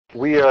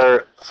we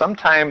are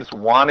sometimes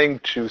wanting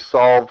to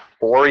solve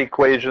 4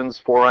 equations,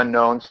 4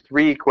 unknowns,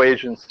 3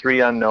 equations,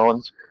 3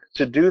 unknowns.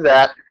 To do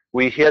that,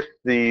 we hit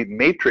the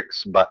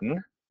matrix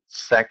button,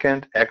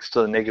 second x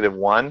to the negative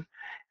 1,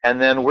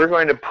 and then we're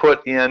going to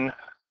put in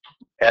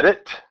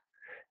edit,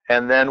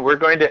 and then we're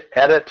going to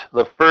edit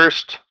the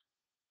first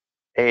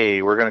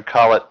A. We're going to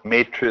call it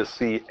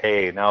matrix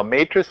A. Now,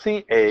 matrix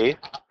A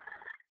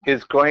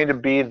is going to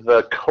be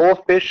the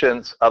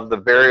coefficients of the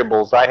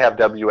variables. I have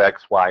W,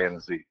 X, Y,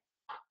 and Z.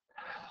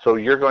 So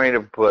you're going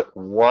to put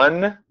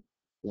 1,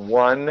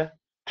 1,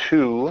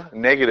 2,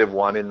 negative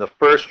 1 in the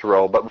first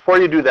row. But before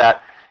you do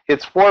that,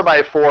 it's 4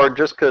 by 4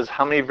 just because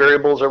how many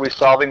variables are we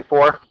solving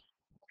for?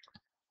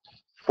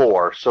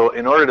 4. So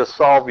in order to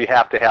solve, you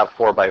have to have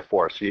 4 by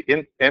 4. So you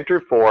enter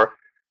 4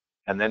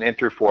 and then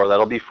enter 4.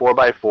 That'll be 4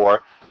 by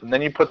 4. And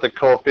then you put the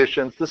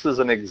coefficients. This is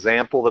an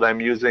example that I'm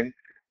using.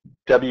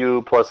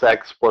 W plus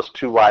X plus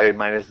 2Y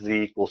minus Z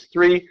equals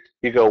 3.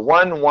 You go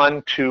 1,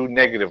 1, 2,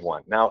 negative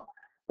 1. Now,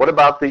 what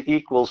about the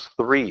equals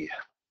 3?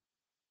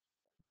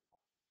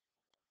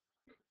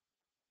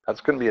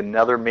 That's going to be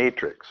another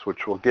matrix,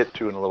 which we'll get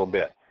to in a little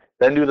bit.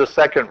 Then do the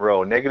second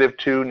row, negative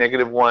 2,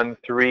 negative 1,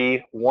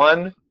 3,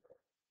 1.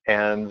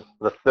 And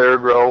the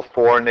third row,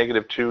 4,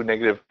 negative 2,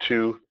 negative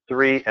 2,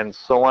 3, and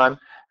so on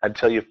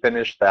until you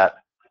finish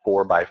that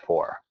 4 by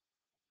 4.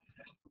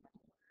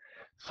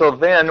 So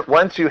then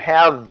once you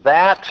have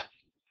that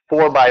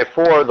 4 by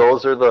 4,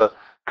 those are the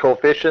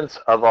coefficients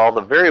of all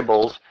the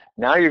variables.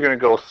 Now you're going to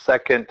go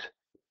second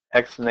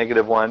x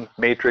negative 1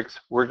 matrix.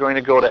 We're going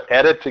to go to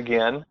edit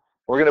again.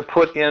 We're going to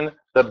put in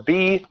the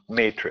B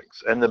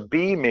matrix. And the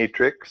B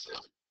matrix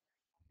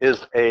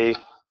is a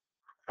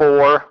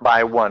 4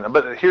 by 1.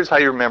 But here's how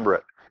you remember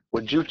it.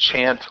 Would you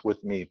chant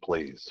with me,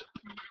 please?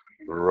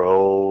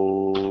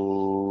 Rows.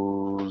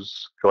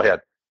 Go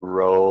ahead.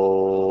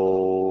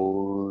 Rows.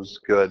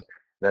 Good.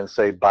 Then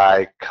say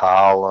by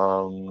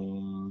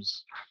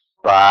columns.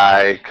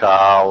 By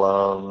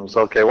columns.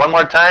 Okay, one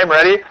more time.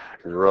 Ready?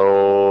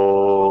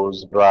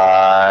 Rows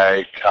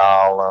by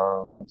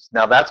columns.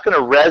 Now that's going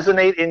to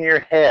resonate in your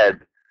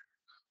head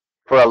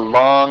for a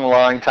long,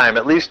 long time,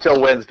 at least till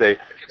Wednesday.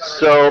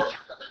 So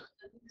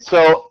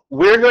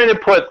we're going to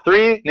put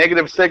 3,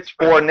 negative 6,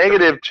 4,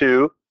 negative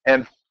 2,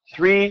 and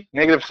 3,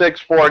 negative 6,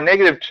 4,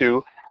 negative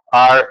 2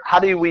 are, how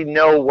do we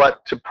know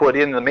what to put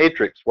in the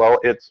matrix? Well,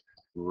 it's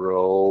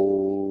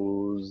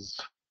rows,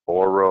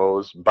 4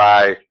 rows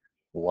by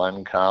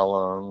 1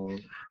 column,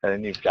 and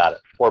then you've got it,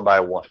 4 by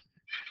 1.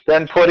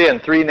 Then put in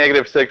 3,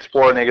 negative 6,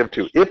 4, negative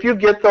 2. If you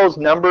get those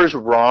numbers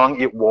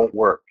wrong, it won't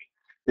work.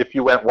 If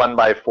you went 1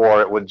 by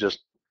 4, it would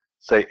just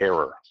say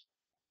error,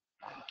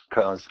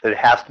 because it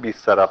has to be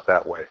set up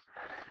that way.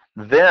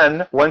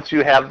 Then, once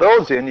you have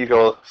those in, you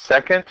go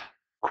second,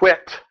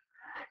 quit.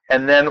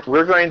 And then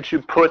we're going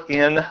to put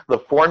in the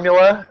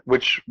formula,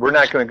 which we're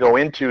not going to go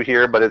into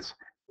here, but it's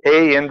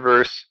A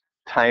inverse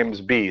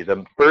times B.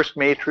 The first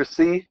matrix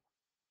C,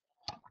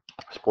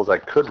 I suppose I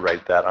could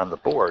write that on the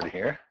board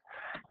here.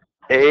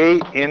 A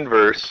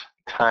inverse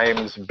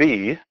times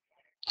B.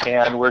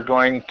 And we're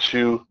going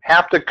to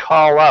have to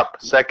call up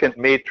second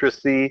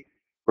matrix C.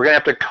 We're going to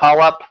have to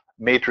call up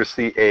matrix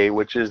A,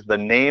 which is the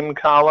name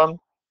column,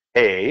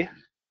 A.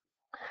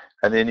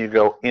 And then you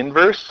go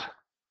inverse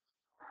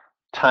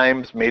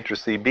times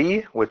matrix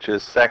B, which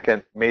is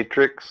second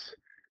matrix.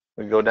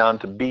 We go down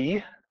to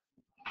B.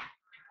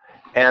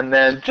 And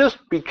then just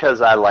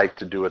because I like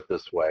to do it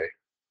this way,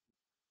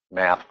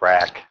 math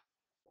frac.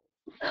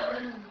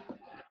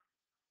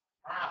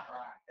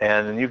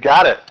 And you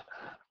got it.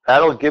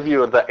 That'll give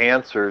you the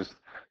answers.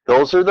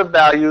 Those are the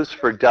values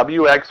for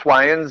W, X,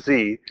 Y, and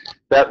Z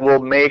that will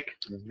make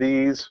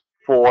these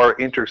 4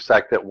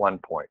 intersect at one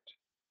point.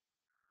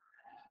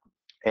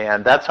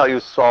 And that's how you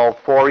solve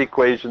 4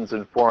 equations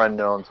and 4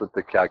 unknowns with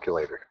the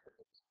calculator.